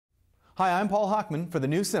Hi, I'm Paul Hochman for the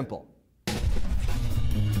New Simple.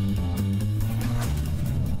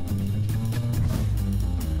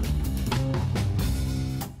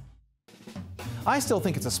 I still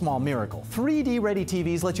think it's a small miracle. 3D-ready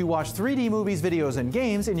TVs let you watch 3D movies, videos, and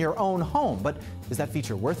games in your own home. But is that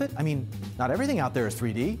feature worth it? I mean, not everything out there is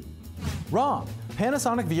 3D. Wrong.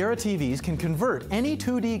 Panasonic VIERA TVs can convert any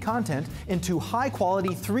 2D content into high-quality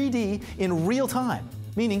 3D in real time.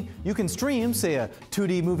 Meaning, you can stream, say, a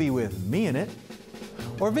 2D movie with me in it,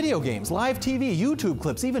 or video games, live TV, YouTube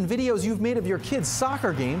clips, even videos you've made of your kid's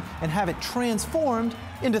soccer game and have it transformed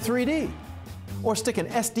into 3D. Or stick an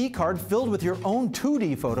SD card filled with your own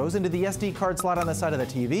 2D photos into the SD card slot on the side of the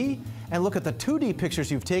TV and look at the 2D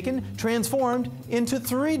pictures you've taken transformed into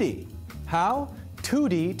 3D. How?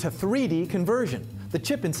 2D to 3D conversion. The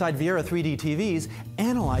chip inside VIERA 3D TVs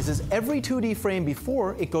analyzes every 2D frame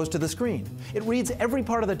before it goes to the screen. It reads every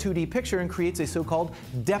part of the 2D picture and creates a so-called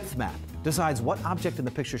depth map, decides what object in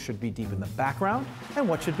the picture should be deep in the background and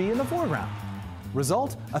what should be in the foreground.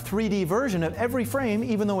 Result, a 3D version of every frame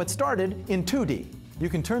even though it started in 2D. You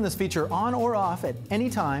can turn this feature on or off at any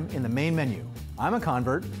time in the main menu. I'm a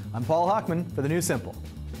convert. I'm Paul Hochman for the New Simple.